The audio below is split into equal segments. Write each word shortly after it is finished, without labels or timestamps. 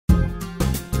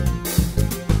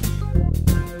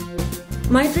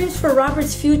My dreams for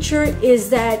Robert's future is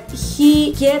that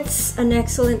he gets an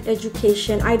excellent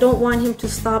education. I don't want him to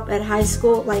stop at high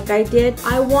school like I did.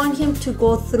 I want him to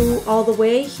go through all the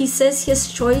way. He says his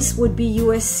choice would be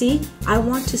USC. I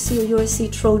want to see a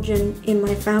USC Trojan in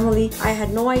my family. I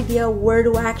had no idea where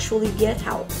to actually get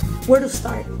help, where to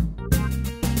start.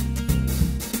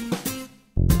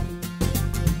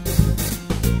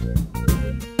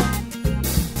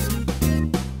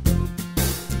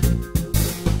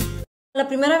 La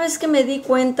primera vez que me di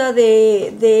cuenta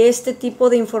de este tipo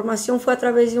de información fue a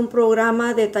través de un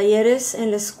programa de talleres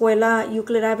en la escuela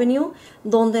Euclid Avenue,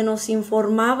 donde nos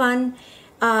informaban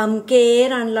qué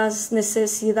eran las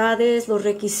necesidades, los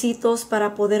requisitos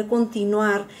para poder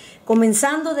continuar,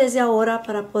 comenzando desde ahora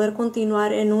para poder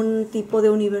continuar en un tipo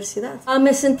de universidad.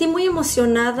 Me sentí muy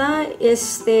emocionada,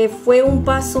 fue un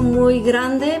paso muy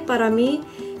grande para mí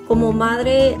como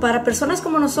madre, para personas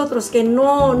como nosotros que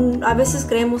a veces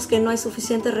creemos que no hay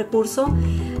suficiente recurso.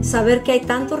 Saber que hay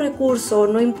tanto recurso,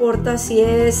 no importa si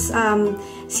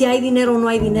hay dinero o no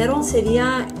hay dinero,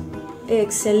 sería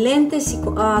excelente si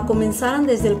comenzaran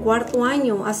desde el cuarto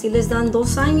año. Así les dan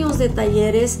 2 años de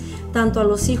talleres tanto a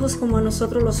los hijos como a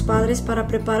nosotros los padres para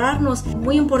prepararnos.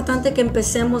 Muy importante que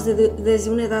empecemos desde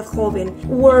una edad joven.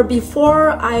 Where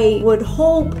before I would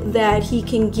hope that he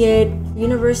can get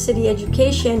university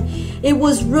education, it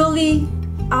was really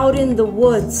out in the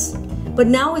woods. But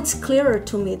now it's clearer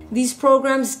to me. These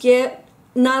programs get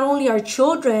not only our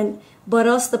children, but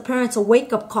us, the parents, a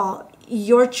wake-up call.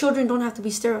 Your children don't have to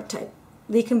be stereotyped.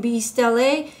 They can be East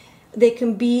LA, they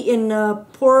can be in a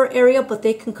poor area, but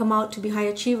they can come out to be high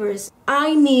achievers.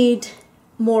 I need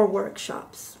more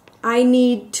workshops. I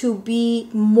need to be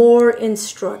more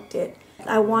instructed.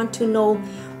 I want to know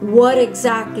what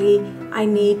exactly I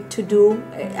need to do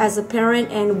as a parent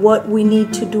and what we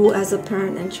need to do as a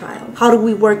parent and child. How do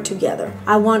we work together?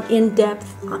 I want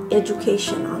in-depth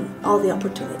education on all the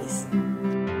opportunities.